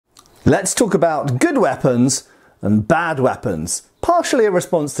Let's talk about good weapons and bad weapons, partially a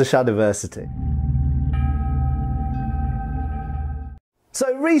response to Shadiversity.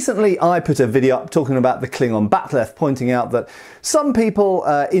 So recently I put a video up talking about the Klingon Bat'leth, pointing out that some people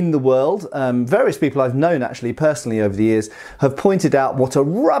in the world, various people I've known actually personally over the years, have pointed out what a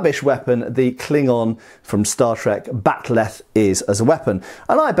rubbish weapon the Klingon from Star Trek Bat'leth is as a weapon.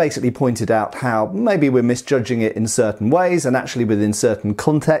 And I basically pointed out how maybe we're misjudging it in certain ways and actually within certain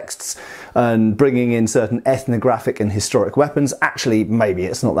contexts and bringing in certain ethnographic and historic weapons. Actually, maybe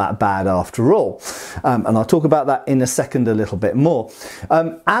it's not that bad after all. And I'll talk about that in a second a little bit more.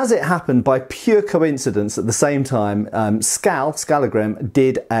 As it happened, by pure coincidence, at the same time, Scalagram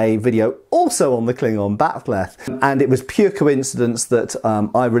did a video also on the Klingon Bat'leth, and it was pure coincidence that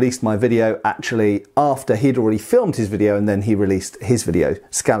I released my video actually after he'd already filmed his video, and then he released his video,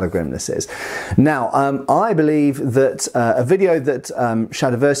 Scalagram this is. Now, I believe that a video that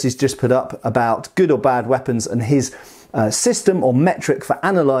Shadiversity's just put up about good or bad weapons and his system or metric for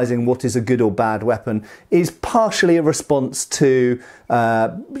analysing what is a good or bad weapon is partially a response to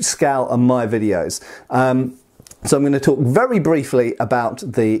Scal and my videos. So I'm going to talk very briefly about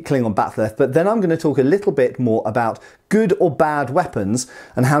the Klingon Bat'leth, but then I'm going to talk a little bit more about good or bad weapons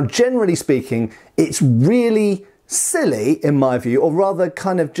and how, generally speaking, it's really silly, in my view, or rather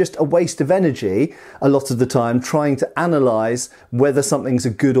kind of just a waste of energy a lot of the time trying to analyse whether something's a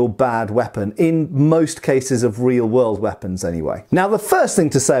good or bad weapon, in most cases of real world weapons anyway. Now, the first thing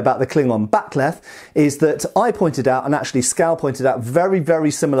to say about the Klingon Bat'leth is that I pointed out, and actually Scal pointed out, very,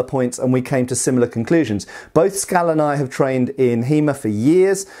 very similar points, and we came to similar conclusions. Both Scal and I have trained in HEMA for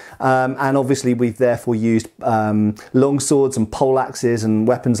years, and obviously we've therefore used long swords and pole axes and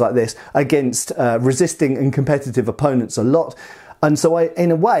weapons like this against resisting and competitive opponents a lot. And so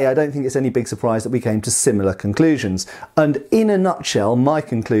in a way, I don't think it's any big surprise that we came to similar conclusions. And in a nutshell, my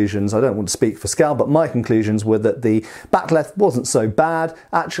conclusions, I don't want to speak for Scal, but my conclusions were that the Bat'leth wasn't so bad.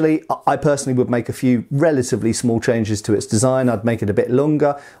 Actually, I personally would make a few relatively small changes to its design. I'd make it a bit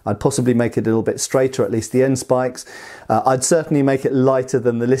longer. I'd possibly make it a little bit straighter, at least the end spikes. I'd certainly make it lighter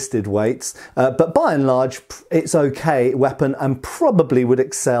than the listed weights. But by and large, it's okay weapon and probably would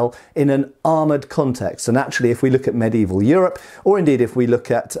excel in an armoured context. And actually, if we look at medieval Europe, or indeed if we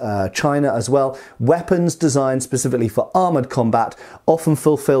look at China as well, weapons designed specifically for armoured combat often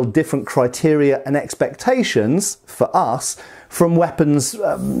fulfill different criteria and expectations for us from weapons,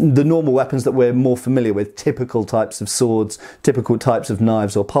 the normal weapons that we're more familiar with, typical types of swords, typical types of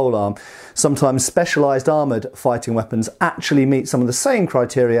knives or polearm. Sometimes specialised armoured fighting weapons actually meet some of the same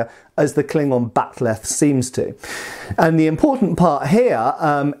criteria as the Klingon Bat'leth seems to. And the important part here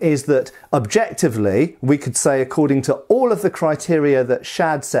is that objectively, we could say, according to all of the criteria that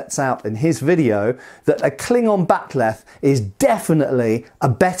Shad sets out in his video, that a Klingon Bat'leth is definitely a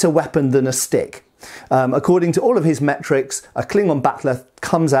better weapon than a stick. According to all of his metrics, a Klingon Bat'leth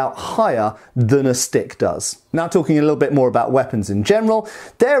comes out higher than a stick does. Now, talking a little bit more about weapons in general,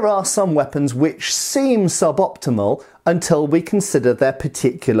 there are some weapons which seem suboptimal until we consider their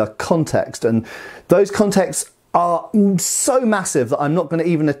particular context, and those contexts are so massive that I'm not going to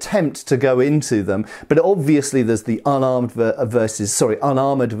even attempt to go into them. But obviously there's the unarmed versus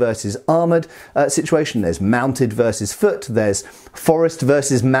armoured situation. There's mounted versus foot. There's forest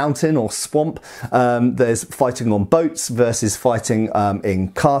versus mountain or swamp. There's fighting on boats versus fighting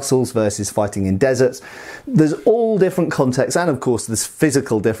in castles versus fighting in deserts. There's all different contexts, and of course there's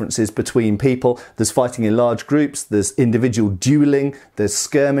physical differences between people. There's fighting in large groups. There's individual dueling. There's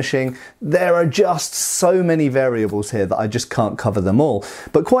skirmishing. There are just so many variables here that I just can't cover them all.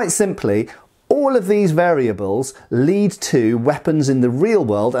 But quite simply, all of these variables lead to weapons in the real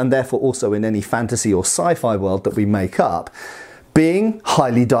world, and therefore also in any fantasy or sci-fi world that we make up, being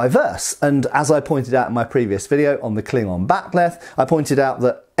highly diverse. And as I pointed out in my previous video on the Klingon Bat'leth, I pointed out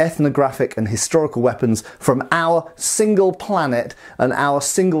that ethnographic and historical weapons from our single planet and our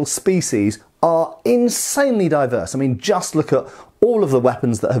single species are insanely diverse. I mean, just look at all of the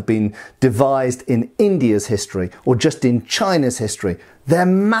weapons that have been devised in India's history or just in China's history. They're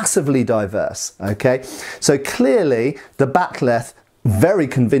massively diverse, okay? So clearly the Bat'leth very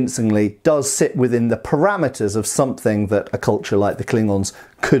convincingly does sit within the parameters of something that a culture like the Klingons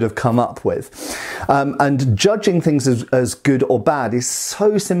could have come up with. And judging things as good or bad is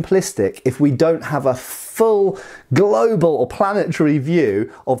so simplistic if we don't have a full global or planetary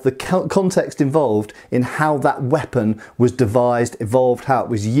view of the context involved in how that weapon was devised, evolved, how it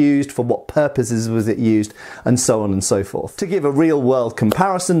was used, for what purposes was it used, and so on and so forth. To give a real world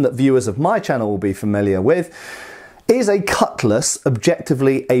comparison that viewers of my channel will be familiar with, is a cutlass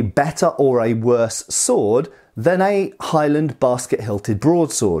objectively a better or a worse sword than a Highland basket-hilted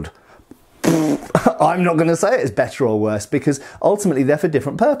broadsword? I'm not going to say it's better or worse, because ultimately they're for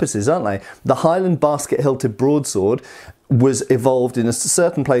different purposes, aren't they? The Highland basket-hilted broadsword was evolved in a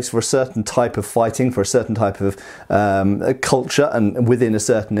certain place for a certain type of fighting, for a certain type of culture and within a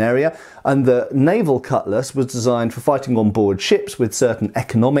certain area. And the naval cutlass was designed for fighting on board ships with certain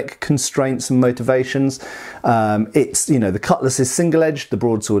economic constraints and motivations. The cutlass is single-edged, the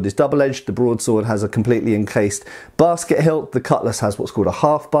broadsword is double-edged. The broadsword has a completely encased basket hilt. The cutlass has what's called a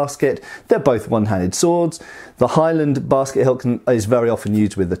half basket. They're both one-handed swords. The Highland basket hilt is very often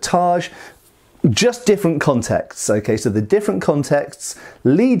used with the Taj. Just different contexts, okay? So the different contexts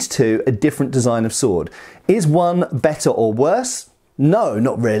lead to a different design of sword. Is one better or worse? No,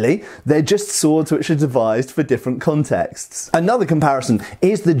 not really. They're just swords which are devised for different contexts. Another comparison,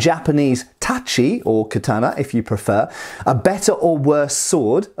 is the Japanese tachi, or katana if you prefer, a better or worse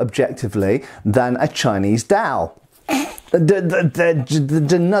sword, objectively, than a Chinese dao?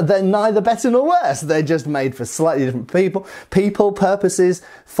 They're neither better nor worse. They're just made for slightly different people, purposes,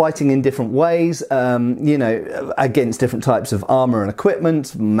 fighting in different ways, against different types of armour and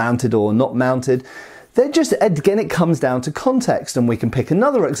equipment, mounted or not mounted. They're just, again, it comes down to context, and we can pick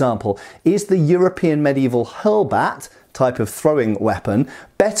another example. Is the European medieval hurlbat type of throwing weapon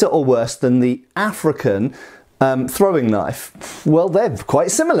better or worse than the African throwing knife? Well, they're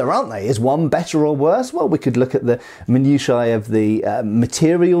quite similar, aren't they? Is one better or worse? Well, we could look at the minutiae of the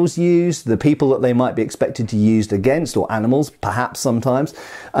materials used, the people that they might be expected to use against, or animals, perhaps sometimes.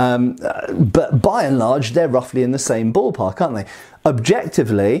 But by and large, they're roughly in the same ballpark, aren't they?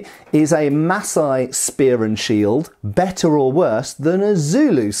 Objectively, is a Maasai spear and shield better or worse than a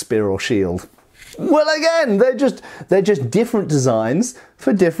Zulu spear or shield? Well, again, they're just different designs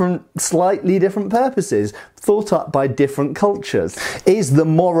for slightly different purposes, thought up by different cultures. Is the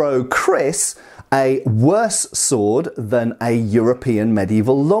Moro Kris a worse sword than a European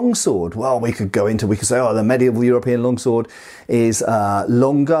medieval longsword? Well, we could say, oh, the medieval European longsword is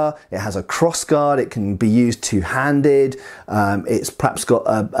longer, it has a crossguard, it can be used two-handed, it's perhaps got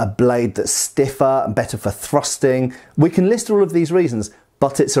a blade that's stiffer and better for thrusting. We can list all of these reasons,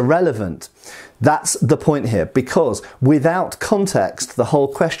 but it's irrelevant. That's the point here, because without context, the whole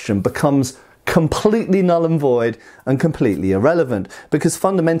question becomes completely null and void and completely irrelevant, because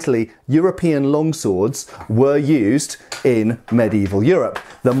fundamentally European longswords were used in medieval Europe.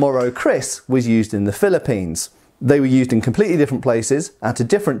 The Moro Kris was used in the Philippines. They were used in completely different places at a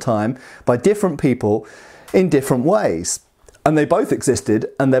different time by different people in different ways. And they both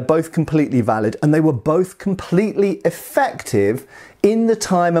existed, and they're both completely valid, and they were both completely effective in the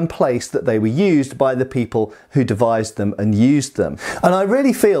time and place that they were used by the people who devised them and used them. And I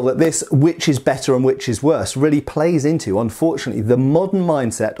really feel that this which is better and which is worse really plays into, unfortunately, the modern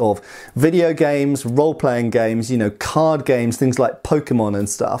mindset of video games, role-playing games, card games, things like Pokemon and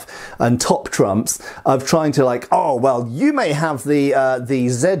stuff, and Top Trumps, of trying to oh, well, you may have the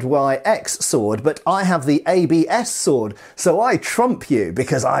ZYX sword, but I have the ABS sword, so I trump you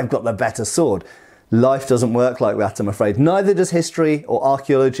because I've got the better sword. Life doesn't work like that, I'm afraid. Neither does history or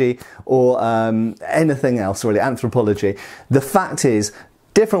archaeology or anything else, really, anthropology. The fact is,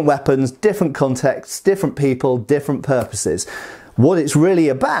 different weapons, different contexts, different people, different purposes. What it's really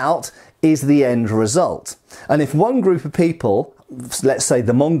about is the end result. And if one group of people, let's say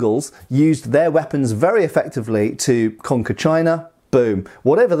the Mongols, used their weapons very effectively to conquer China, boom.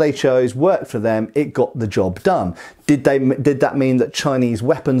 Whatever they chose worked for them, it got the job done. Did that mean that Chinese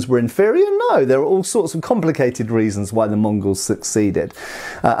weapons were inferior? No, there are all sorts of complicated reasons why the Mongols succeeded.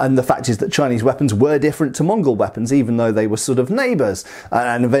 And the fact is that Chinese weapons were different to Mongol weapons, even though they were sort of neighbours,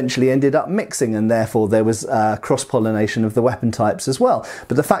 and eventually ended up mixing, and therefore there was cross-pollination of the weapon types as well.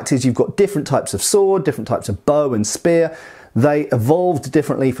 But the fact is you've got different types of sword, different types of bow and spear. They evolved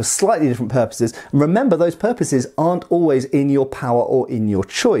differently for slightly different purposes. And remember, those purposes aren't always in your power or in your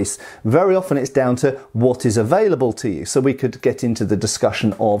choice. Very often it's down to what is available to you. So we could get into the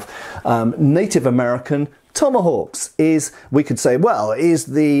discussion of Native American tomahawks. We could say, well, is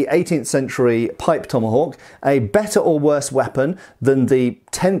the 18th century pipe tomahawk a better or worse weapon than the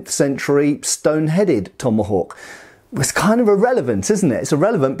 10th century stone-headed tomahawk? It's kind of irrelevant, isn't it? It's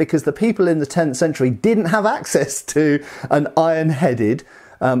irrelevant because the people in the 10th century didn't have access to an iron-headed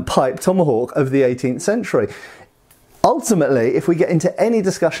pipe tomahawk of the 18th century. Ultimately, if we get into any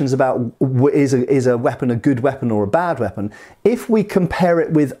discussions about is a weapon a good weapon or a bad weapon, if we compare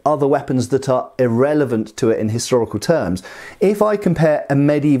it with other weapons that are irrelevant to it in historical terms, if I compare a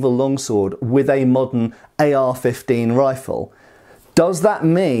medieval longsword with a modern AR-15 rifle, does that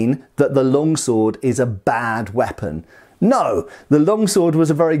mean that the longsword is a bad weapon? No, the longsword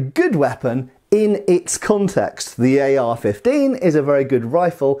was a very good weapon in its context. The AR-15 is a very good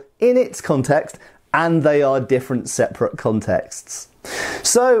rifle in its context, and they are different separate contexts.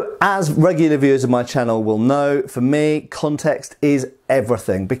 So, as regular viewers of my channel will know, for me, context is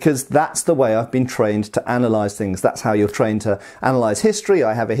everything, because that's the way I've been trained to analyse things. That's how you're trained to analyse history.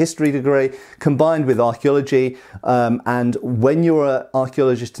 I have a history degree combined with archaeology, and when you're an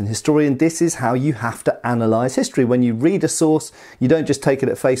archaeologist and historian, this is how you have to analyse history. When you read a source, you don't just take it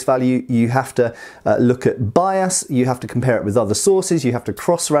at face value, you have to look at bias, you have to compare it with other sources, you have to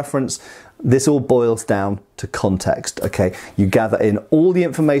cross-reference. This all boils down to context, okay? You gather in all the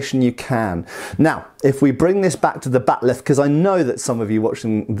information you can. Now, if we bring this back to the bat'leth, because I know that some of you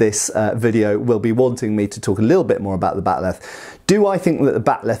watching this video will be wanting me to talk a little bit more about the bat'leth. Do I think that the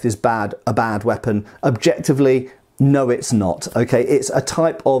bat'leth is a bad weapon? Objectively, no, it's not, okay? It's a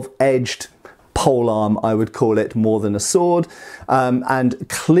type of edged polearm, I would call it, more than a sword, and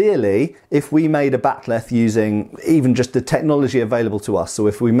clearly if we made a bat'leth using even just the technology available to us, so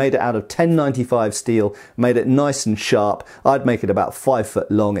if we made it out of 1095 steel, made it nice and sharp, I'd make it about 5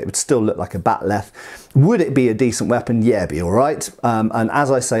 foot long, it would still look like a bat'leth. Would it be a decent weapon? Yeah, it'd be alright, and as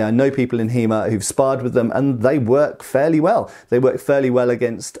I say, I know people in HEMA who've sparred with them and they work fairly well. They work fairly well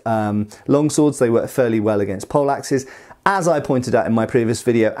against longswords, they work fairly well against poleaxes. As I pointed out in my previous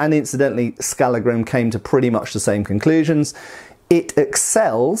video, and incidentally Schola came to pretty much the same conclusions, it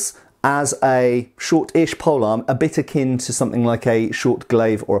excels as a short-ish polearm, a bit akin to something like a short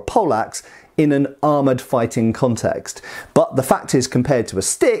glaive or a poleaxe in an armoured fighting context. But the fact is, compared to a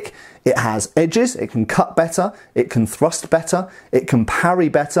stick, it has edges, it can cut better, it can thrust better, it can parry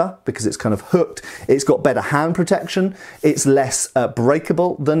better because it's kind of hooked, it's got better hand protection, it's less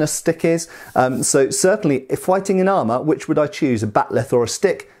breakable than a stick is. So certainly, if fighting in armour, which would I choose, a bat'leth or a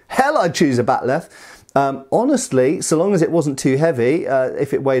stick? Hell, I'd choose a bat'leth. Honestly, so long as it wasn't too heavy,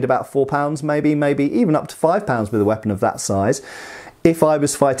 if it weighed about 4 pounds, maybe even up to 5 pounds with a weapon of that size. If I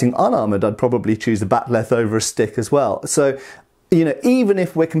was fighting unarmoured, I'd probably choose a bat'leth over a stick as well. So, you know, even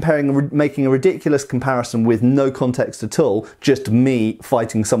if we're making a ridiculous comparison with no context at all, just me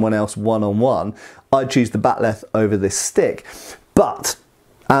fighting someone else one-on-one, I'd choose the bat'leth over this stick. But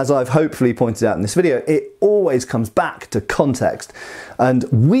as I've hopefully pointed out in this video, it always comes back to context. And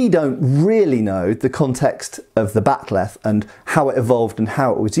we don't really know the context of the bat'leth and how it evolved and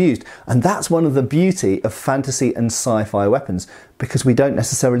how it was used. And that's one of the beauty of fantasy and sci-fi weapons, because we don't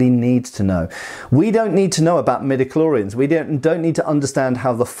necessarily need to know. We don't need to know about midichlorians. We don't need to understand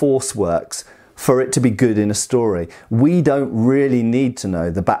how the Force works for it to be good in a story. We don't really need to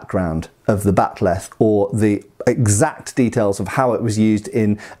know the background of the bat'leth or the exact details of how it was used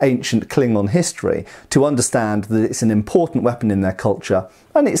in ancient Klingon history to understand that it's an important weapon in their culture,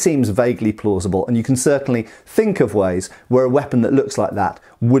 and it seems vaguely plausible, and you can certainly think of ways where a weapon that looks like that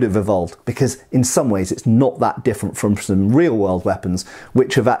would have evolved, because in some ways it's not that different from some real world weapons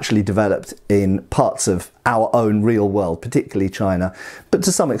which have actually developed in parts of our own real world, particularly China, but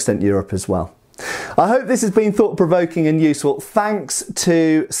to some extent Europe as well. I hope this has been thought-provoking and useful. Thanks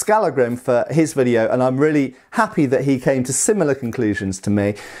to Schola for his video, and I'm really happy that he came to similar conclusions to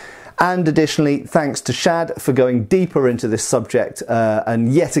me. And additionally, thanks to Shad for going deeper into this subject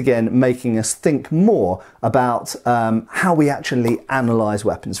and yet again making us think more about how we actually analyse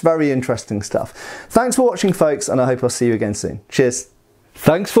weapons. Very interesting stuff. Thanks for watching, folks, and I hope I'll see you again soon. Cheers.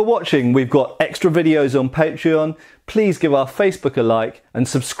 Thanks for watching. We've got extra videos on Patreon. Please give our Facebook a like and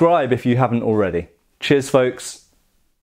subscribe if you haven't already. Cheers, folks.